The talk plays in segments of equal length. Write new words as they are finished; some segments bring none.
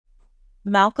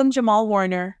Malcolm-Jamal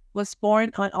Warner was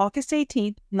born on August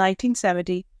 18,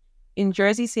 1970, in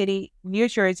Jersey City, New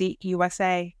Jersey,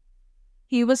 USA.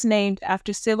 He was named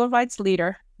after civil rights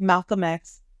leader Malcolm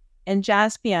X and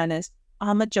jazz pianist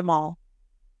Ahmad Jamal.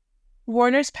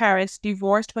 Warner's parents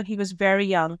divorced when he was very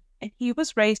young, and he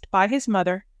was raised by his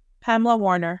mother, Pamela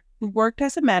Warner, who worked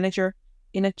as a manager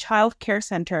in a child care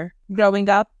center. Growing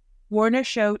up, Warner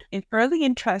showed an early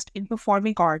interest in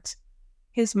performing arts.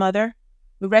 His mother,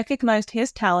 who recognized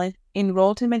his talent,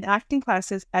 enrolled him in acting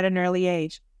classes at an early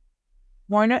age.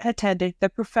 Warner attended the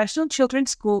Professional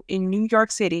Children's School in New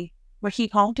York City, where he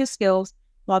honed his skills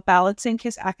while balancing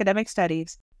his academic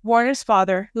studies. Warner's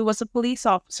father, who was a police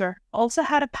officer, also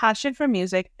had a passion for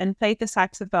music and played the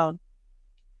saxophone.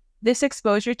 This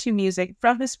exposure to music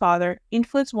from his father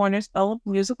influenced Warner's own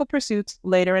musical pursuits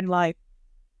later in life.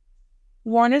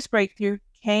 Warner's breakthrough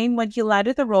came when he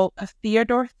landed the role of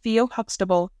Theodore "Theo"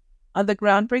 Huxtable on the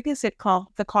groundbreaking sitcom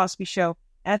The Cosby Show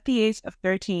at the age of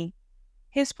 13.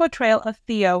 His portrayal of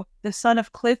Theo, the son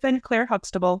of Cliff and Claire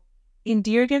Huxtable,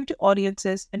 endeared him to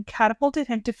audiences and catapulted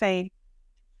him to fame.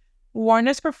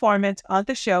 Warner's performance on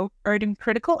the show earned him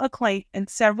critical acclaim and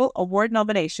several award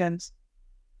nominations.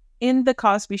 In The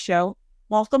Cosby Show,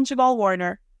 Malcolm-Jamal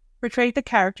Warner portrayed the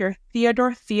character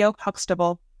Theodore "Theo"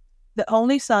 Huxtable, the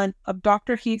only son of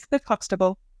Dr. Heathcliff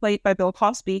Huxtable, played by Bill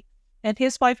Cosby, and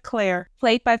his wife Claire,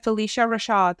 played by Felicia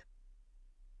Rashad.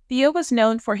 Theo was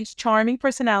known for his charming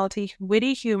personality,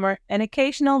 witty humor, and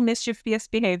occasional mischievous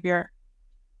behavior.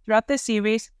 Throughout the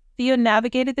series, Theo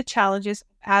navigated the challenges of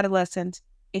adolescence,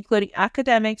 including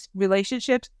academics,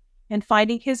 relationships, and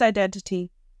finding his identity.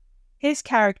 His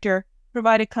character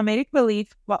provided comedic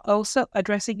relief while also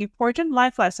addressing important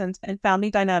life lessons and family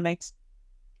dynamics.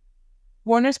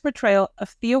 Warner's portrayal of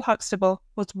Theo Huxtable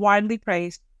was widely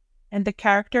praised, and the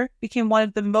character became one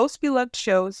of the most beloved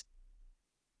shows.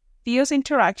 Theo's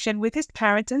interaction with his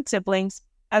parents and siblings,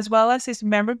 as well as his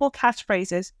memorable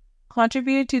catchphrases,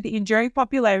 contributed to the enduring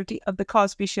popularity of The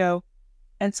Cosby Show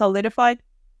and solidified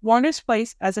Warner's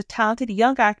place as a talented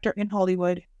young actor in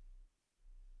Hollywood.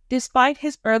 Despite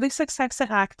his early success in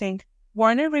acting,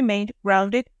 Warner remained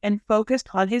grounded and focused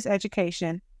on his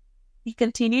education. He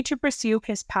continued to pursue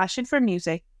his passion for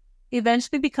music,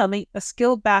 eventually becoming a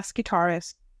skilled bass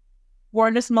guitarist.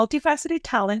 Warner's multifaceted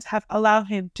talents have allowed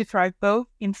him to thrive both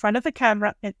in front of the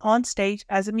camera and on stage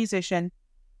as a musician.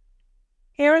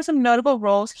 Here are some notable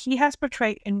roles he has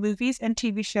portrayed in movies and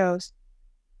TV shows.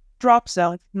 Drop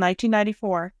Zone,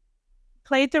 1994.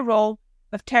 Played the role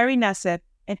of Terry Nassib,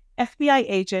 an FBI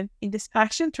agent in this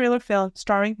action thriller film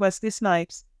starring Wesley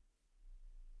Snipes.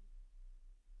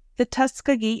 The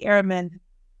Tuskegee Airmen.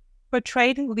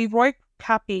 Portrayed Leroy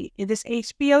Cappy in this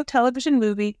HBO television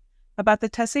movie about the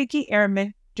Tuskegee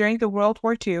Airmen during the World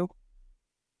War II.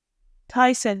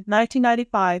 Tyson,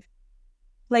 1995.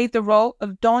 Played the role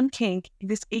of Don King in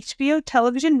this HBO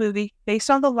television movie based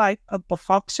on the life of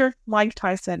boxer Mike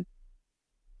Tyson.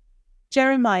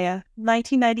 Jeremiah,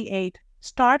 1998,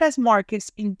 starred as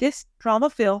Marcus in this drama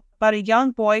film about a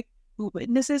young boy who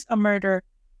witnesses a murder.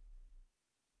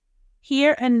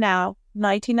 Here and Now,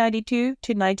 1992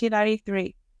 to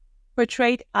 1993,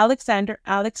 portrayed Alexander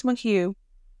Alex McHugh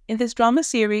in this drama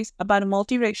series about a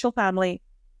multiracial family.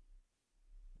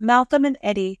 Malcolm and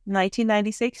Eddie,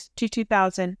 1996 to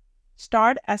 2000,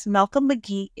 starred as Malcolm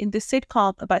McGee in the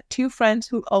sitcom about two friends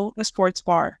who own a sports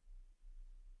bar.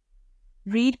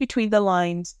 Read Between the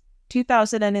Lines,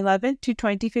 2011 to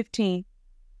 2015,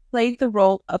 played the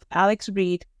role of Alex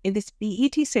Reed in this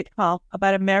BET sitcom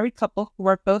about a married couple who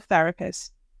are both therapists.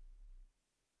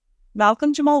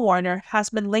 Malcolm-Jamal Warner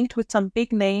has been linked with some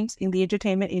big names in the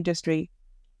entertainment industry.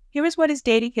 Here is what his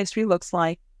dating history looks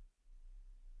like.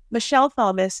 Michelle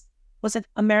Thomas was an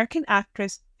American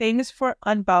actress famous for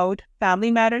Unbowed,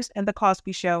 Family Matters, and The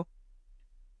Cosby Show.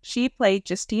 She played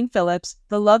Justine Phillips,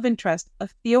 the love interest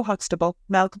of Theo Huxtable,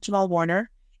 Malcolm-Jamal Warner,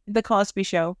 in The Cosby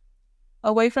Show.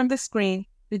 Away from the screen,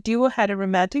 the duo had a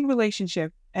romantic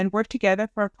relationship and worked together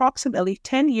for approximately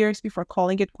 10 years before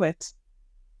calling it quits.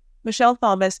 Michelle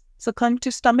Thomas succumbed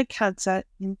to stomach cancer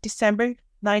in December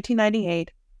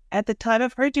 1998. At the time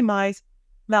of her demise,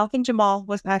 Malcolm-Jamal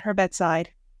was at her bedside.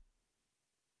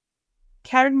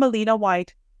 Karen Molina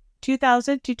White,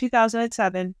 2000 to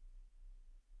 2007.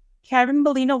 Karen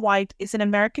Molina White is an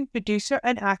American producer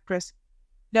and actress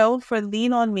known for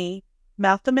Lean on Me,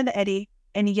 Malcolm and Eddie,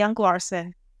 and Young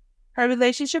Larson. Her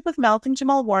relationship with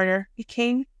Malcolm-Jamal Warner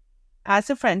became as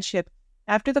a friendship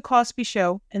after The Cosby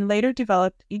Show and later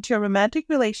developed into a romantic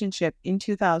relationship in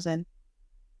 2000.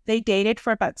 They dated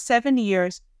for about 7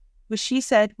 years, which she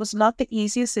said was not the easiest situation. Regina Renee King, 2000 to 2007. Karen Molina White is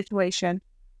an American producer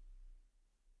and actress known for Lean on Me, Malcolm and Eddie, and Young Larson. Her relationship with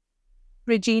Malcolm-Jamal Warner became as a friendship after The Cosby Show and later developed into a romantic relationship in 2000. They dated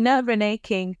for about 7 years, which she said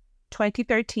was not the easiest situation.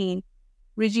 2013.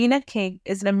 Regina King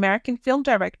is an American film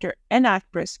director and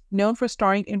actress known for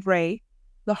starring in Ray,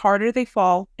 The Harder They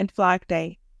Fall, and Flag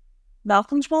Day.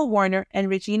 Malcolm-Jamal Warner and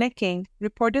Regina King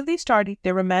reportedly started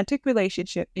their romantic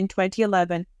relationship in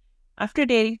 2011. After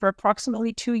dating for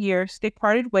approximately 2 years, they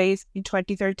parted ways in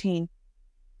 2013.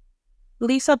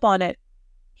 Lisa Bonet.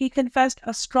 He confessed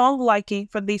a strong liking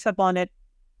for Lisa Bonet,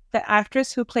 the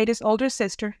actress who played his older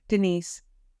sister, Denise.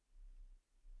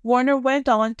 Warner went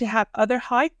on to have other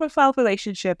high-profile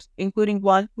relationships, including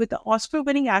one with the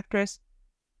Oscar-winning actress.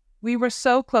 "We were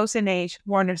so close in age,"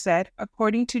 Warner said,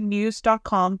 according to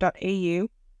news.com.au,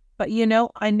 "but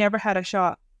I never had a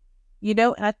shot.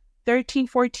 At 13,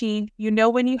 14,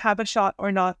 when you have a shot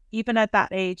or not, even at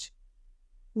that age."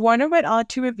 Warner went on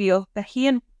to reveal that he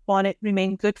and Bonet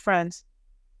remain good friends.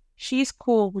 "She's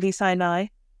cool, Lisa and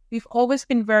I. We've always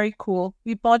been very cool.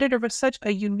 We bonded over such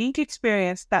a unique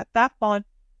experience that bond,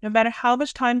 no matter how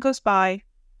much time goes by,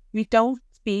 we don't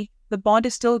speak, the bond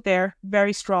is still there,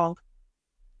 very strong."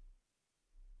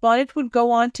 Bonet would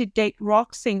go on to date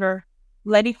rock singer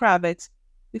Lenny Kravitz,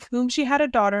 with whom she had a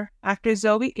daughter, actor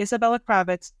Zoe Isabella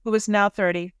Kravitz, who is now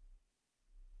 30.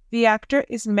 The actor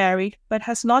is married but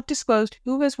has not disclosed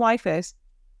who his wife is.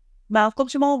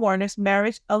 Malcolm-Jamal Warner's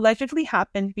marriage allegedly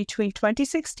happened between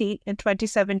 2016 and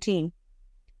 2017.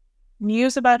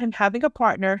 News about him having a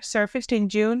partner surfaced in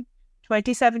June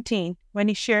 2017 when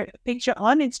he shared a picture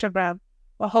on Instagram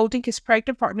while holding his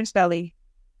pregnant partner's belly.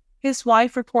 His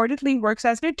wife reportedly works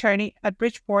as an attorney at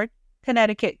Bridgeport,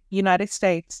 Connecticut, United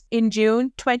States. In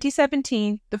June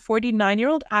 2017, the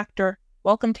 49-year-old actor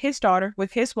welcomed his daughter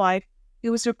with his wife,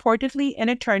 who was reportedly an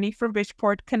attorney from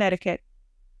Bridgeport, Connecticut.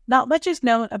 Not much is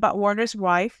known about Warner's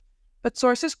wife, but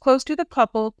sources close to the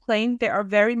couple claim they are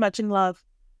very much in love.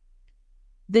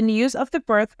 The news of the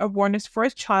birth of Warner's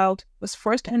first child was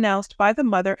first announced by the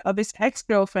mother of his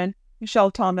ex-girlfriend,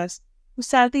 Michelle Thomas, who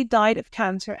sadly died of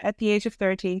cancer at the age of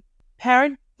 30.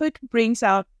 Parenthood brings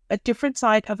out a different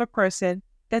side of a person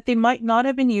that they might not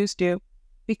have been used to.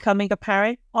 Becoming a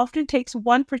parent often takes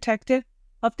one protective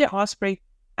of their offspring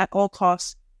at all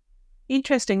costs.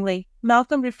 Interestingly,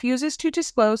 Malcolm refuses to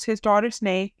disclose his daughter's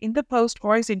name in the post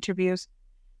or his interviews,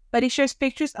 but he shares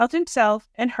pictures of himself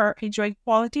and her enjoying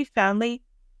quality family,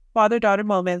 father-daughter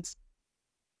moments.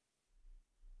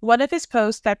 One of his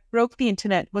posts that broke the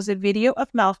internet was a video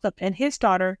of Malcolm and his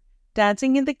daughter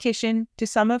dancing in the kitchen to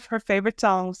some of her favorite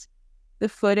songs. The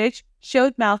footage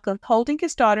showed Malcolm holding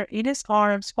his daughter in his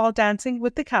arms while dancing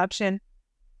with the caption,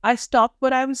 "I stopped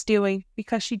what I was doing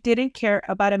because she didn't care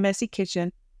about a messy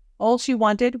kitchen. All she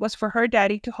wanted was for her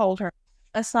daddy to hold her."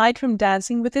 Aside from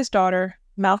dancing with his daughter,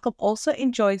 Malcolm also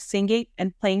enjoys singing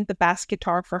and playing the bass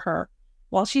guitar for her,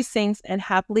 while she sings and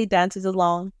happily dances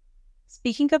along.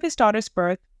 Speaking of his daughter's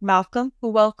birth, Malcolm, who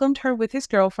welcomed her with his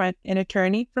girlfriend, an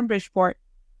attorney from Bridgeport,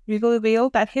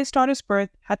 revealed that his daughter's birth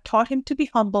had taught him to be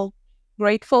humble,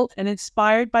 grateful, and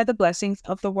inspired by the blessings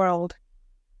of the world.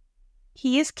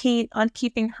 He is keen on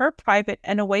keeping her private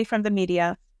and away from the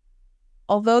media.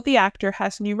 Although the actor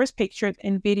has numerous pictures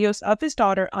and videos of his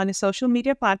daughter on his social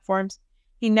media platforms,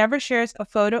 he never shares a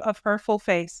photo of her full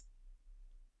face.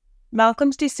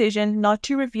 Malcolm's decision not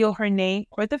to reveal her name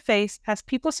or the face has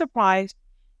people surprised,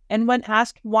 and when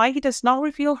asked why he does not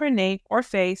reveal her name or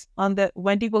face on the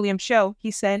Wendy Williams show,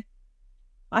 he said,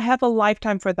 "I have a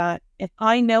lifetime for that, and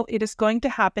I know it is going to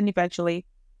happen eventually,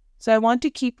 so I want to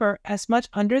keep her as much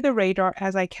under the radar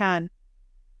as I can."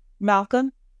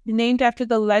 Malcolm, named after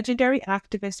the legendary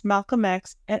activist Malcolm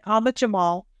X and Ahmad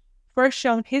Jamal, first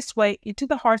shown his way into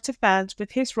the hearts of fans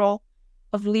with his role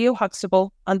of Leo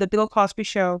Huxtable on The Bill Cosby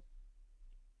Show.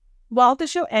 While the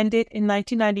show ended in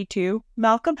 1992,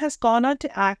 Malcolm has gone on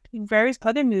to act in various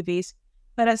other movies,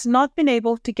 but has not been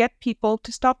able to get people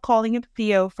to stop calling him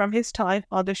Theo from his time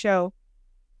on the show.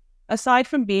 Aside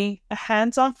from being a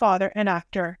hands-on father and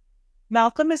actor,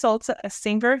 Malcolm is also a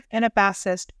singer and a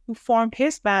bassist who formed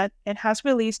his band and has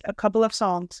released a couple of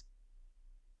songs.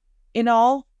 In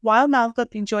all, while Malcolm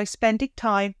enjoys spending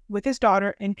time with his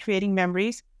daughter and creating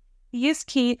memories, he is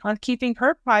keen on keeping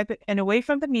her private and away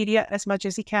from the media as much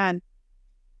as he can.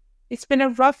 It's been a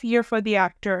rough year for the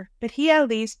actor, but he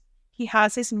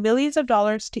has his millions of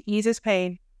dollars to ease his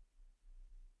pain.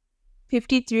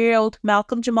 53-year-old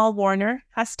Malcolm-Jamal Warner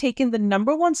has taken the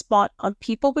 #1 spot on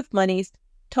People with Money's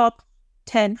top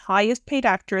 10 highest paid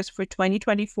actors for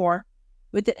 2024,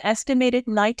 with an estimated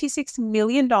 $96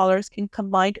 million in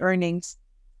combined earnings.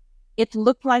 It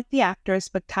looked like the actor's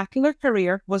spectacular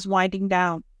career was winding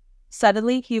down.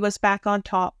 Suddenly, he was back on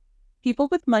top. People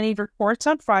with Money reports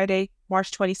on Friday,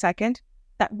 March 22nd,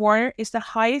 that Warner is the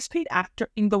highest paid actor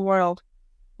in the world,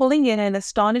 pulling in an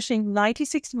astonishing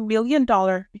 $96 million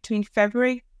between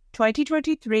February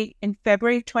 2023 and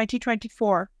February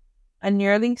 2024, a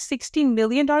nearly $16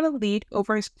 million lead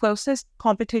over his closest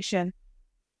competition.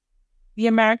 The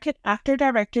American actor,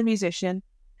 director, musician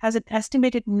has an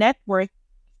estimated net worth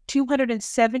of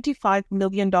 $275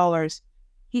 million.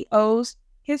 He owes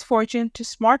his fortune to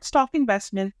smart stock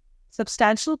investment,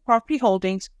 substantial property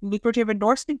holdings, lucrative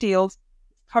endorsement deals,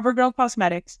 CoverGirl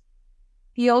Cosmetics.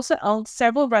 He also owns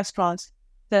several restaurants,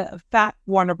 the Fat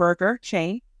Warner Burger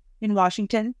chain in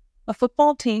Washington, a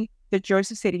football team, the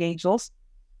Jersey City Angels,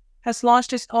 has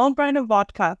launched his own brand of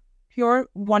vodka, Pure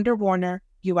Wonder Warner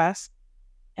US,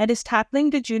 and is tackling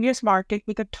the juniors market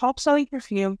with a top-selling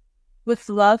perfume with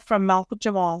love from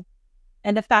Malcolm-Jamal,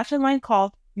 and a fashion line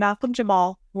called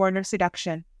Malcolm-Jamal Warner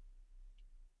Seduction.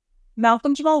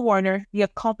 Malcolm-Jamal Warner, the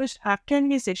accomplished actor and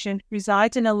musician,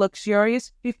 resides in a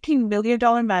luxurious $15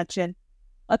 million mansion,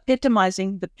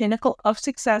 epitomizing the pinnacle of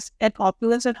success and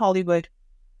opulence in Hollywood.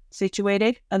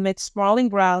 Situated amid sprawling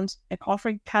grounds and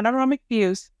offering panoramic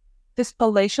views, this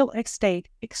palatial estate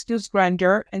exudes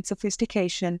grandeur and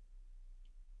sophistication.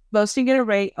 Boasting an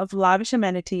array of lavish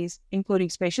amenities, including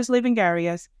spacious living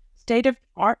areas,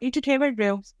 state-of-the-art entertainment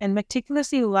rooms, and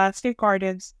meticulously landscaped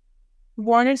gardens,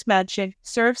 Warner's mansion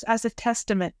serves as a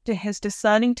testament to his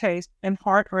discerning taste and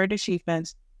hard-earned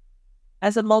achievements.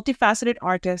 As a multifaceted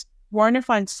artist, Warner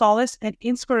finds solace and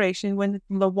inspiration within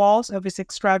the walls of his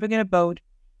extravagant abode,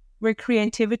 where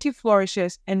creativity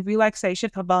flourishes and relaxation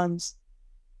abounds.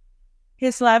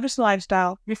 His lavish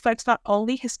lifestyle reflects not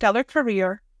only his stellar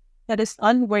career, but his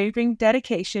unwavering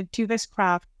dedication to his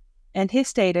craft and his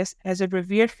status as a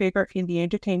revered figure in the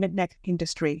entertainment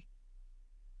industry.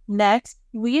 Next,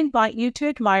 we invite you to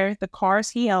admire the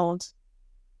cars he owns.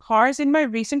 Cars in my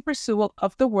recent pursuit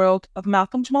of the world of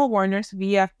Malcolm-Jamal Warner's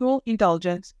vehicle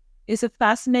indulgence is a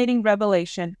fascinating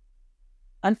revelation.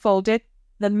 Unfolded,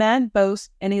 the man boasts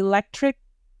an electric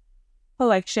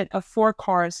collection of 4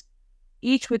 cars,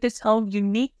 each with its own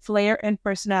unique flair and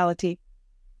personality.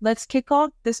 Let's kick off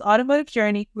this automotive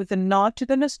journey with a nod to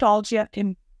the nostalgia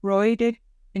embroidered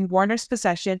in Warner's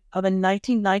possession of a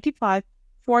 1995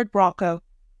 Ford Bronco,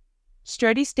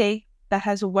 sturdy state that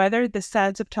has weathered the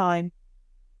sands of time.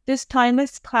 This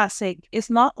timeless classic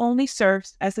not only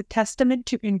serves as a testament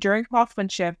to enduring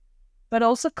craftsmanship, but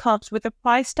also comes with a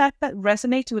price tag that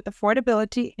resonates with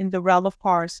affordability in the realm of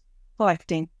cars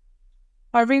collecting.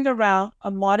 Hovering around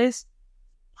a modest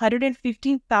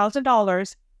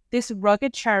 $115,000, this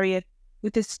rugged chariot,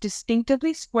 with its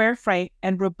distinctively square frame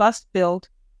and robust build,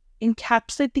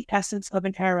 encapsulates the essence of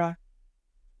an era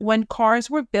when cars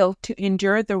were built to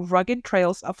endure the rugged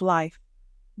trails of life.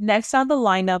 Next on the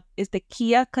lineup is the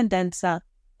Kia Cadenza,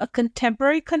 a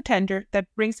contemporary contender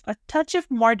that brings a touch of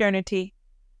modernity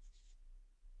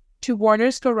to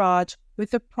Warner's garage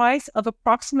with a price of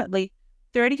approximately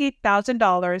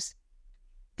 $38,000.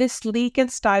 This sleek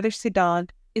and stylish sedan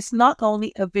is not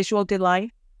only a visual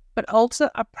delight, but also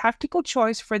a practical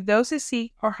choice for those who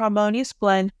seek a harmonious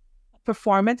blend of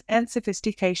performance and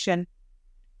sophistication.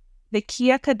 The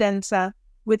Kia Cadenza,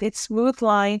 with its smooth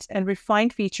lines and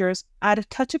refined features, add a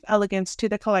touch of elegance to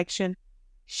the collection,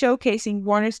 showcasing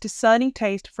Warner's discerning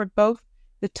taste for both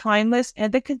the timeless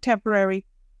and the contemporary,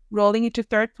 rolling into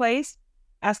third place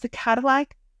as the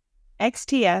Cadillac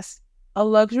XTS, a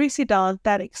luxury sedan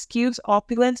that exudes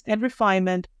opulence and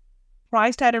refinement.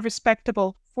 Priced at a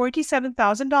respectable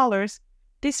 $47,000,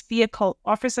 this vehicle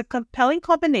offers a compelling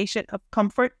combination of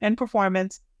comfort and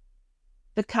performance.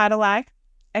 The Cadillac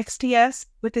XTS,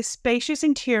 with its spacious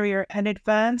interior and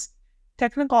advanced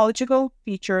technological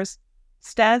features,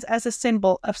 stands as a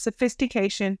symbol of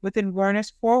sophistication within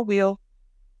Warner's four-wheel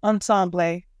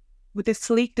ensemble. With its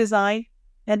sleek design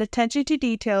and attention to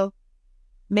detail,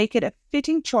 make it a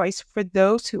fitting choice for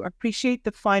those who appreciate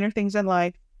the finer things in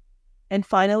life. And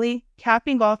finally,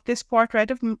 capping off this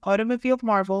portrait of automobile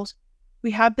marvels,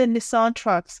 we have the Nissan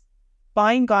trucks,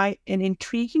 buying guide an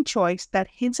intriguing choice that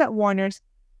hints at Warner's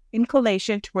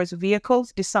inclination towards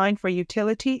vehicles designed for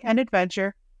utility and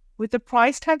adventure. With a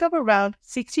price tag of around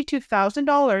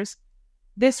 $62,000,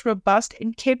 this robust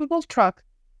and capable truck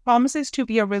promises to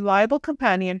be a reliable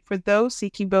companion for those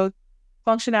seeking both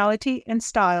functionality and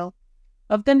style.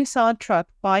 Of the Nissan truck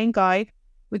buying guide,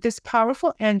 with its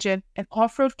powerful engine and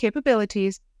off-road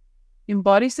capabilities,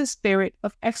 embodies the spirit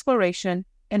of exploration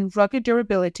and rugged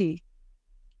durability.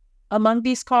 Among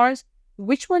these cars,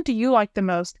 which one do you like the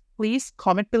most? Please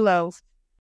comment below.